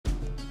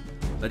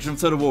Legend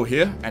of Total War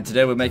here, and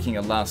today we're making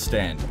a last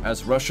stand.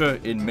 As Russia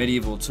in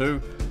Medieval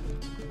 2,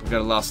 we've got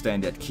a last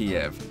stand at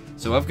Kiev.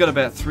 So I've got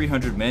about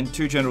 300 men,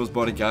 2 generals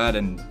bodyguard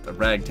and a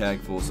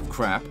ragtag force of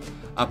crap,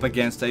 up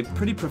against a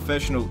pretty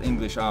professional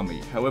English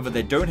army. However,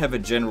 they don't have a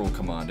general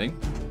commanding,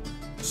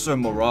 so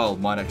morale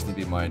might actually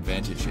be my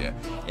advantage here.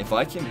 If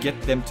I can get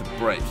them to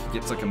break,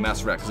 get like a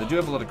mass rack, because I do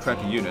have a lot of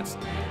crappy units,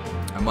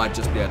 I might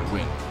just be able to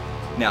win.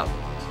 Now,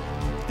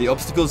 the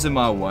obstacles in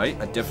my way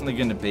are definitely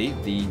going to be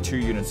the 2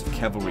 units of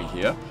cavalry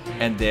here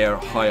and their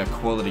higher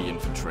quality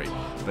infantry.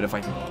 But if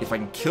I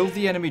can kill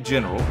the enemy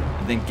general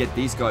and then get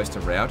these guys to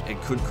rout, it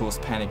could cause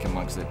panic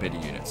amongst their better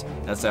units.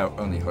 That's our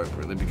only hope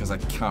really, because I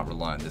can't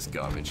rely on this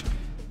garbage.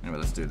 Anyway,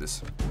 let's do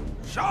this.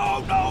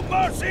 Show no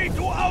mercy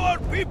to our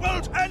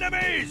people's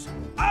enemies!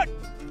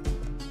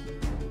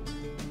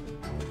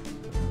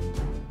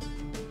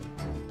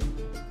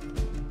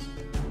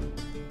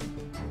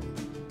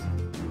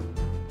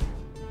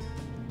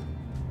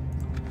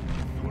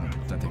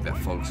 Don't think that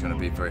fog's going to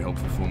be very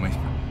helpful for me.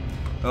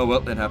 Oh well,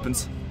 that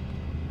happens.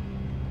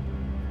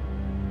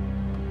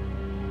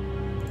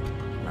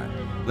 Right,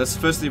 let's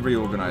firstly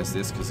reorganize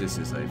this, because this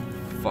is a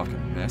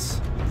fucking mess.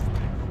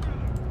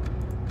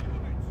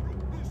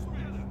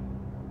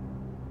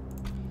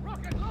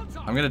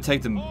 I'm going to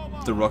take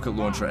the rocket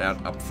launcher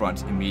out up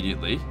front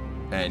immediately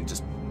and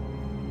just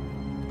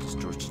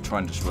try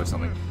and destroy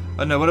something.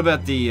 Oh no, what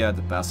about the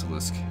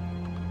basilisk?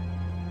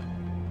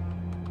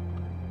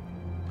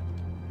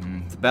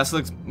 The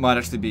basilisk might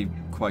actually be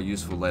quite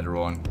useful later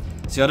on.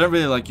 See, I don't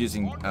really like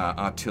using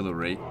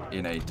artillery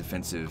in a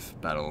defensive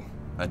battle,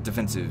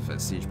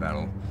 siege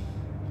battle.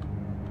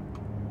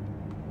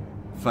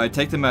 If I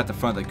take them out the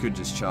front, they could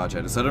just charge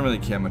at us. I don't really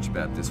care much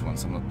about this one,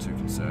 so I'm not too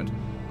concerned.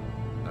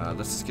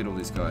 Let's just get all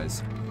these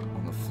guys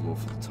on the floor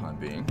for the time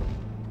being.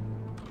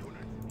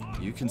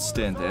 You can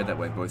stand there, that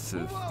way both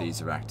of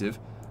these are active.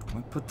 I'm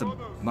going to put the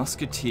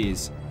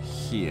musketeers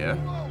here.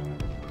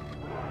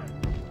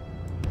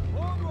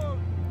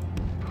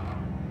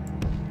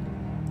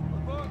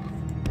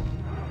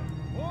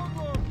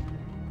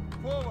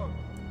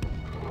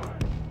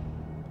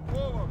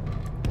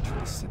 Try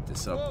to set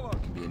this up,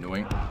 it can be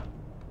annoying.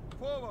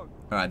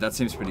 Alright, that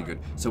seems pretty good.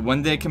 So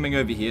when they're coming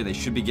over here, they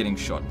should be getting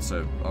shot.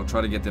 So I'll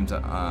try to get them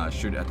to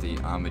shoot at the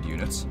armored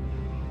units.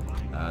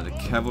 The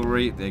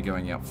cavalry, they're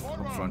going out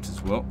front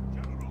as well.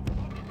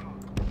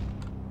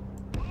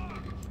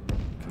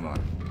 Come on.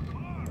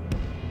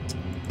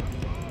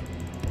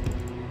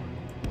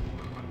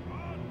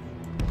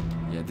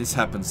 Yeah, this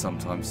happens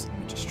sometimes. Let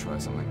me just try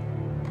something.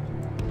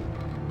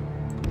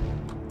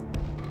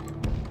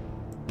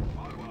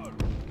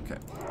 Okay,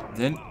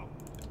 then...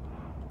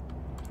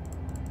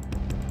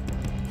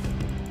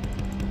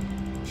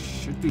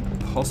 be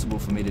possible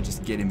for me to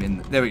just get him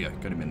in. There we go,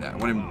 got him in there. I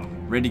want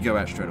him ready to go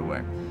out straight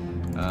away.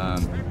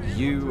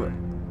 You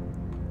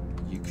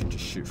could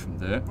just shoot from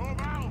there,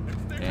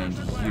 and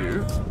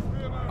you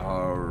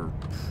are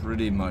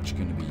pretty much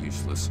going to be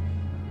useless.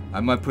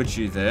 I might put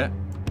you there,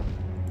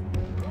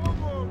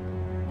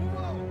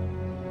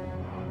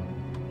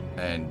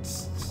 and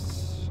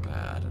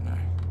I don't know.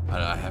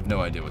 I have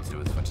no idea what to do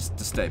with this one. Just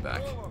to stay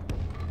back.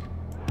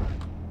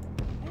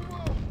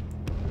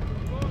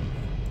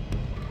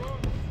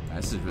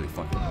 This is really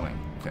fucking annoying.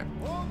 Okay.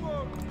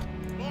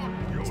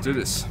 Let's do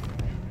this.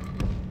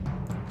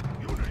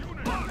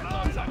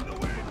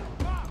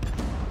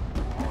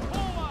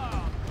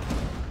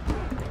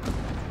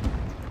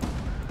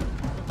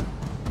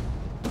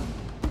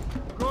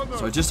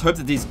 So I just hope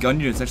that these gun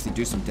units actually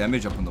do some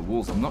damage up on the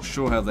walls. I'm not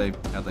sure how they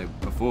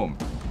perform.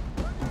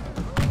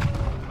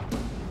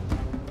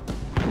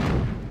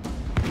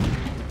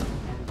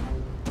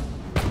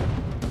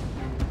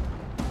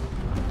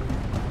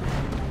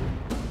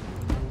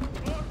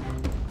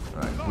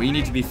 We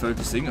need to be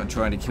focusing on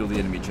trying to kill the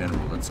enemy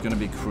general. That's going to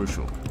be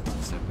crucial, as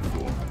I said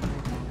before.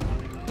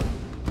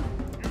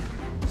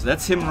 So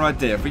that's him right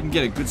there. If we can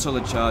get a good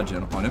solid charge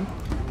on him,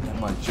 that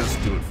might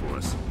just do it for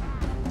us.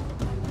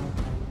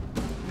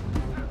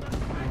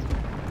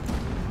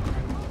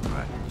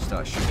 Alright, you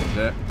start shooting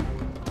there.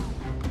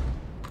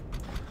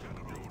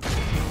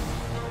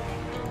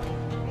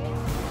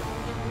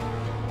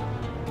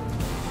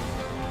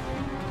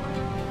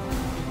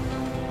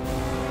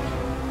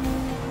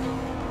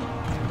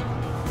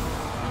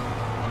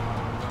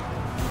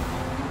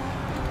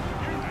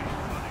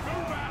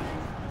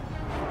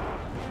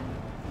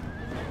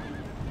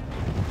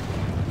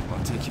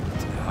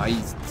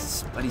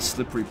 He's a bloody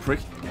slippery prick.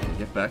 Okay,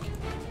 get back.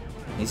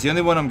 He's the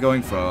only one I'm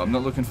going for. I'm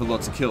not looking for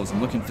lots of kills.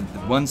 I'm looking for the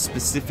one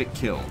specific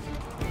kill.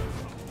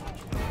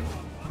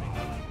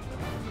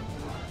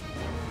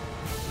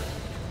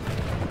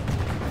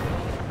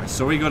 I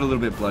saw he got a little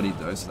bit bloodied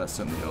though, so that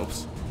certainly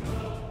helps.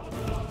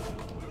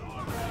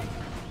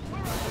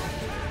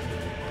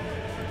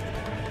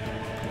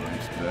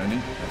 It's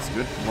burning. That's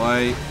good.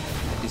 Why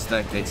is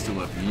that gate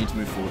still open? You need to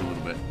move forward a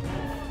little bit.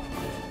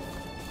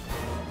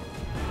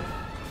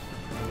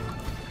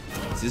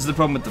 This is the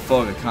problem with the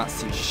fog, I can't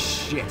see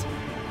shit.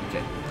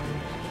 Okay.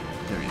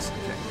 There he is,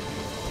 okay.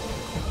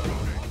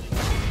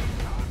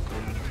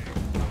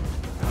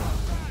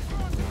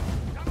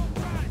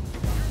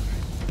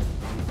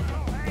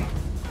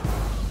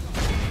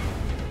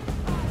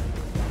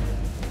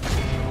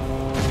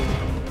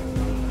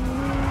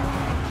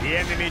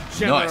 enemy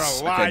general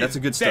Nice. lies Okay, that's a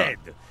good start.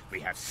 dead. We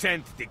have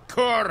sent the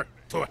Corps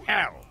to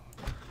hell.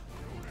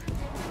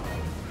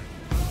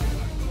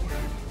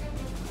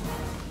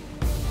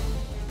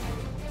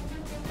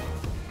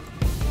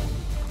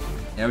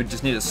 Now we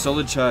just need a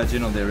solid charge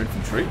in on their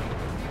infantry.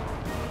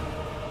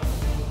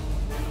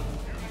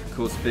 Of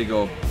course, big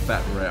old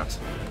fat rout.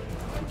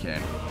 If we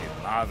can.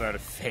 Mother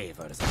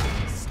favors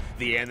us.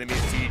 The enemy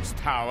siege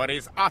tower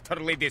is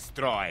utterly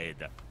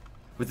destroyed.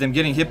 With them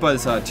getting hit by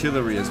this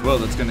artillery as well,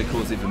 that's going to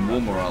cause even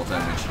more morale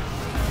damage.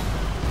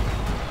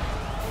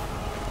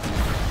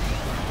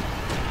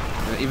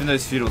 Even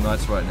those feudal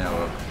knights right now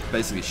are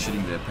basically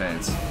shitting their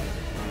pants.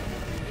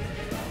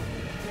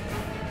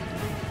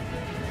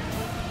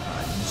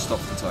 Alright, just stop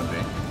for the time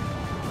being.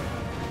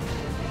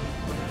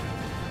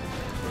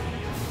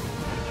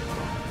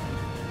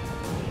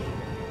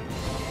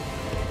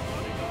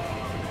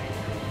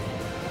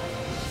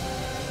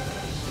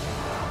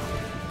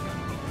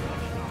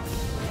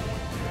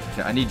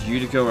 Okay, I need you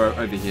to go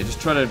over here. Just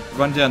try to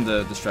run down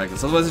the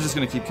stragglers, otherwise they're just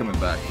going to keep coming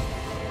back.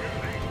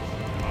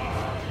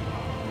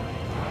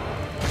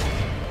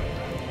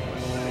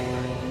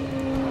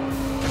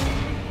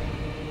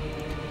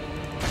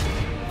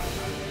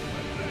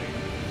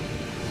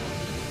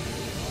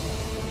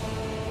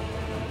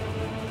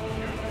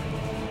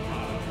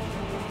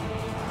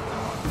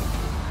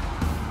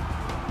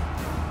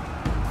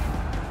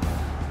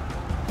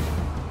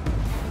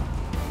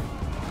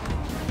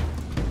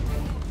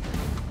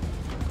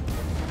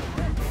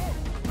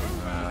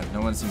 No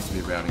one seems to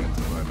be routing at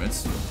the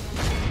moment.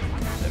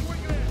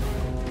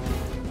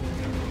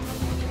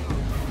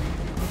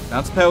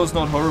 Bounce power's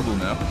not horrible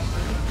now.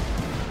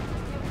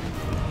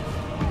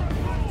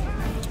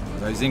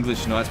 Those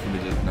English knights probably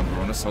did a number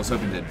on us. I was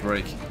hoping they'd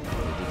break. They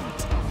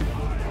didn't.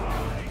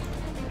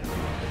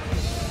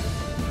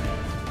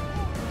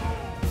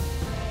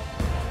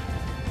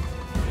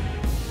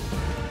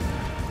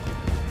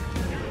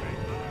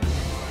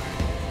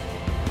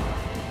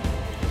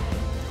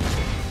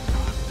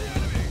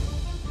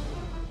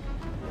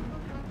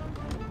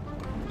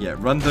 Yeah,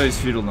 run those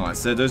feudal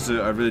knights. Those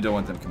are, I really don't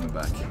want them coming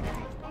back.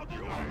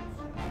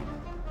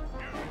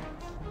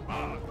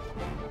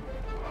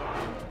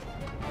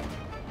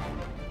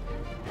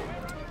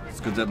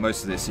 It's good that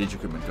most of their siege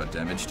equipment got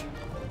damaged.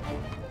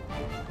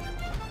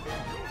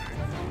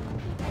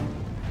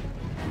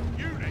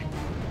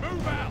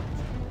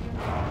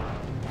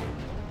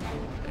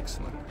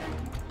 Excellent.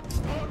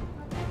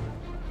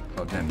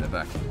 Oh damn, they're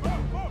back.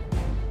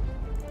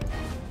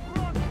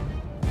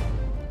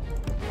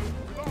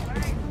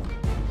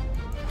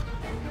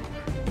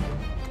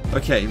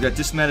 Okay, we've got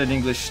dismounted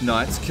English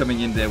knights coming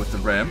in there with the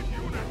ram.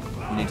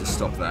 You need to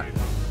stop that.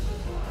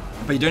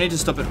 But you don't need to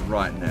stop it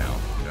right now,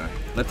 you know.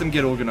 Let them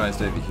get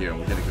organized over here and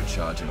we'll get a good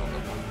charge in on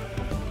them.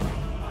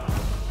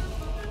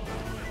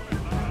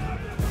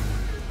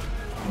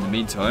 In the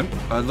meantime,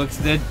 look,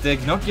 they're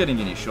not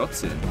getting any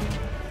shots in.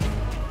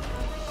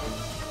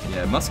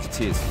 Yeah,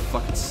 musketeers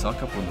fucking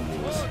suck up on the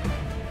walls.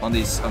 On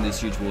these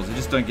huge walls, they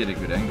just don't get a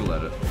good angle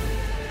at it.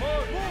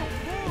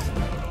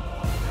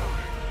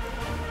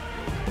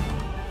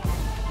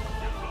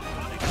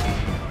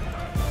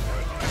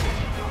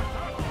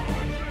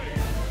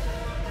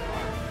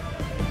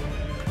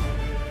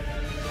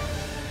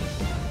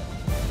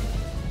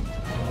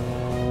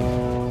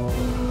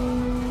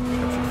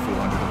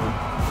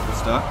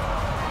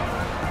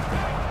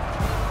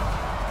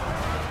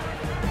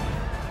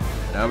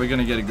 Now we're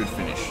gonna get a good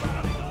finish.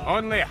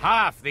 Only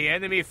half the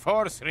enemy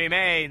force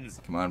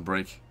remains. Come on,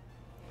 break.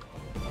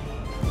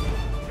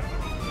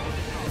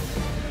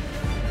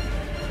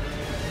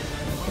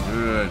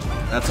 Good.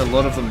 That's a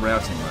lot of them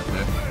routing right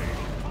there.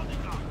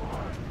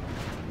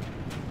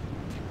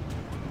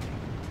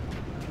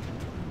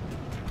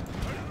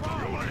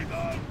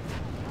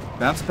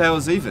 Bounce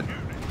power's even.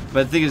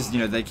 But the thing is, you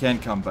know, they can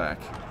come back.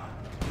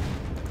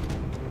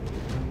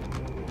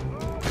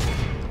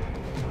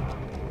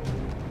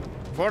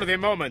 For the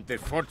moment, the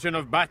fortune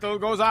of battle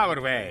goes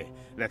our way.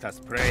 Let us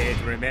pray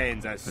it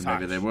remains as such. But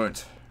maybe they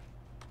won't.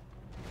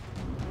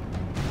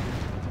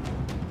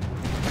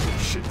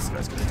 Shit, this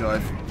guy's gonna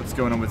dive. What's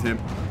going on with him?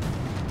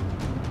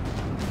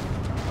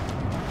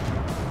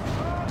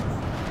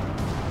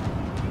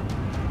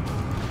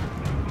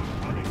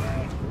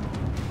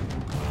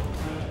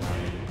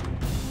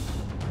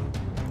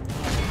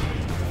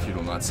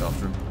 Feudal knights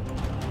after him.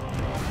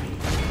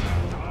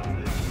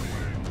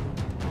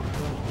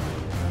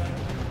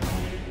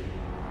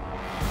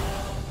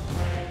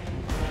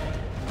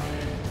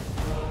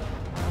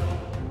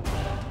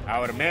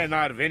 Our men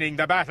are winning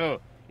the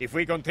battle. If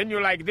we continue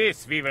like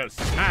this, we will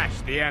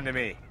smash the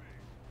enemy.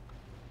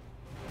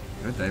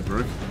 Good day,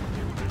 Brooke.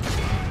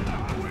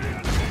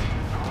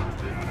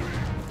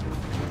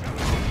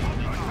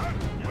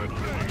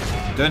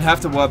 Don't have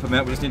to wipe them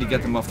out, we just need to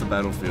get them off the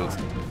battlefield.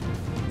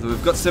 So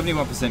we've got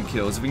 71%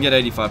 kills. If we can get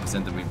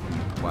 85%, then we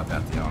can wipe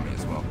out the army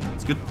as well.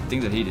 It's a good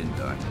thing that he didn't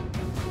die.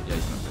 Yeah,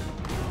 he's not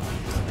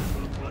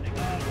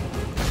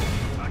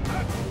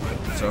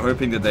dead. So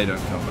hoping that they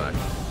don't come back.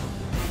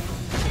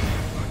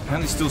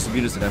 apparently still some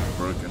units that haven't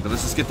broken, but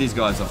let's just get these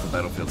guys off the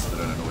battlefield so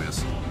they don't annoy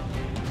us.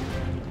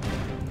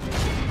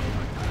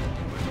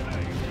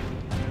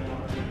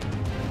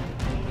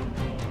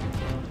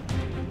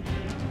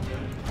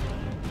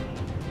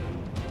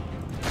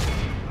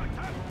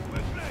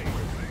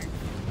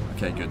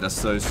 Okay, good.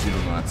 That's those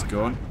feudal knights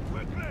gone.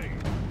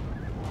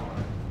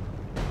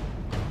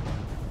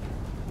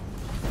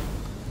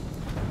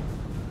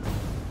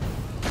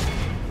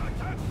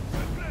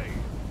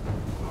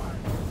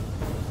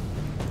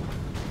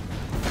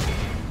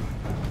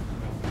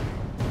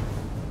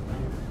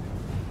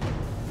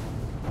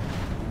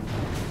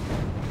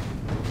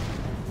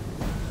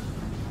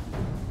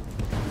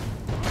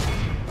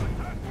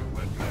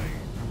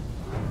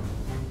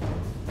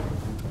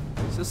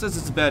 It says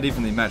it's about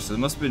evenly matched, so there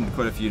must have been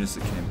quite a few units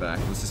that came back.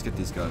 Let's just get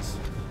these guys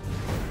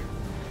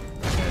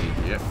out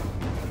of here.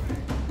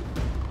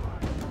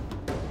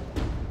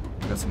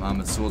 Got some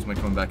armored swordsmen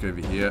coming back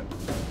over here.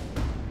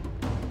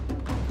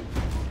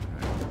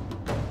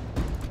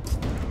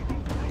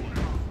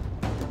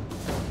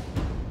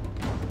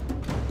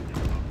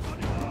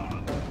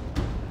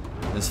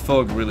 This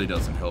fog really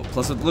doesn't help.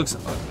 Plus, it looks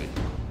ugly.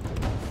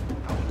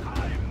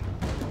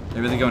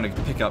 Maybe they're going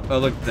to pick up. Oh,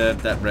 look,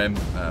 that ram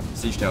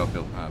siege tower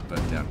built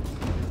burnt down.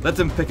 Let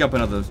them pick up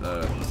another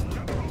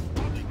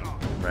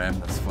ram.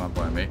 That's fine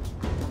by me.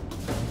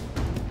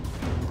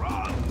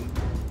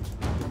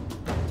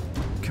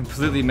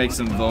 Completely makes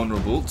them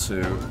vulnerable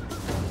to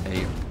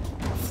a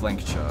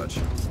flank charge.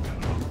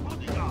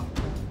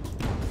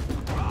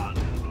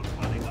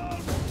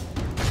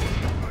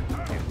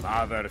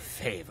 Father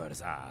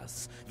favors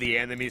us. The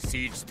enemy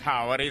siege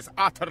tower is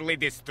utterly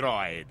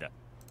destroyed.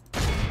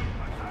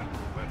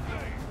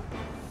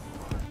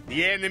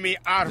 The enemy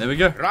army There we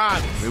go.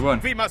 runs. We won.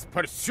 We must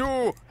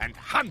pursue and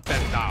hunt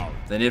them down.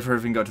 They never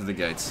even got to the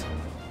gates.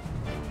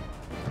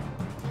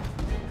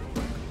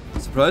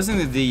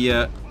 Surprisingly,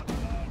 the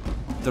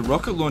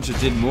rocket launcher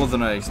did more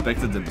than I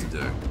expected them to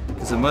do,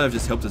 because it might have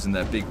just helped us in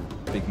that big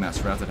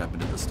mass rout that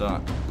happened at the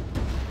start.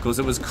 Because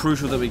it was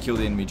crucial that we kill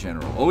the enemy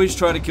general. Always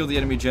try to kill the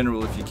enemy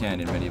general if you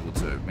can in Medieval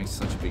 2. It makes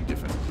such a big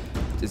difference.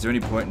 Is there any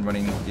point in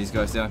running these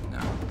guys down? No.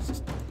 It's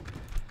just...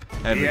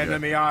 The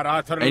enemy are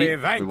utterly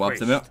vanquished. We wiped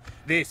them out.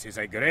 This is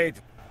a great...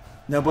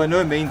 Now, by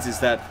no means is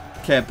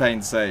that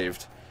campaign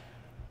saved,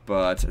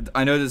 but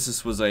I know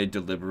this was a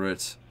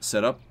deliberate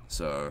setup,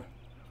 so...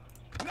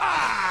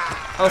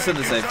 I'll send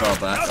a save file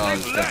back. Oh,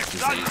 that's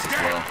disease as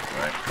well,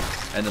 right?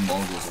 And the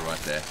Mongols are right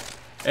there.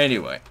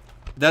 Anyway,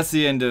 that's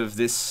the end of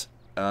this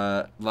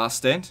last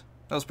stand.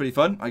 That was pretty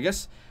fun, I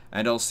guess,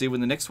 and I'll see you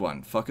in the next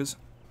one, fuckers.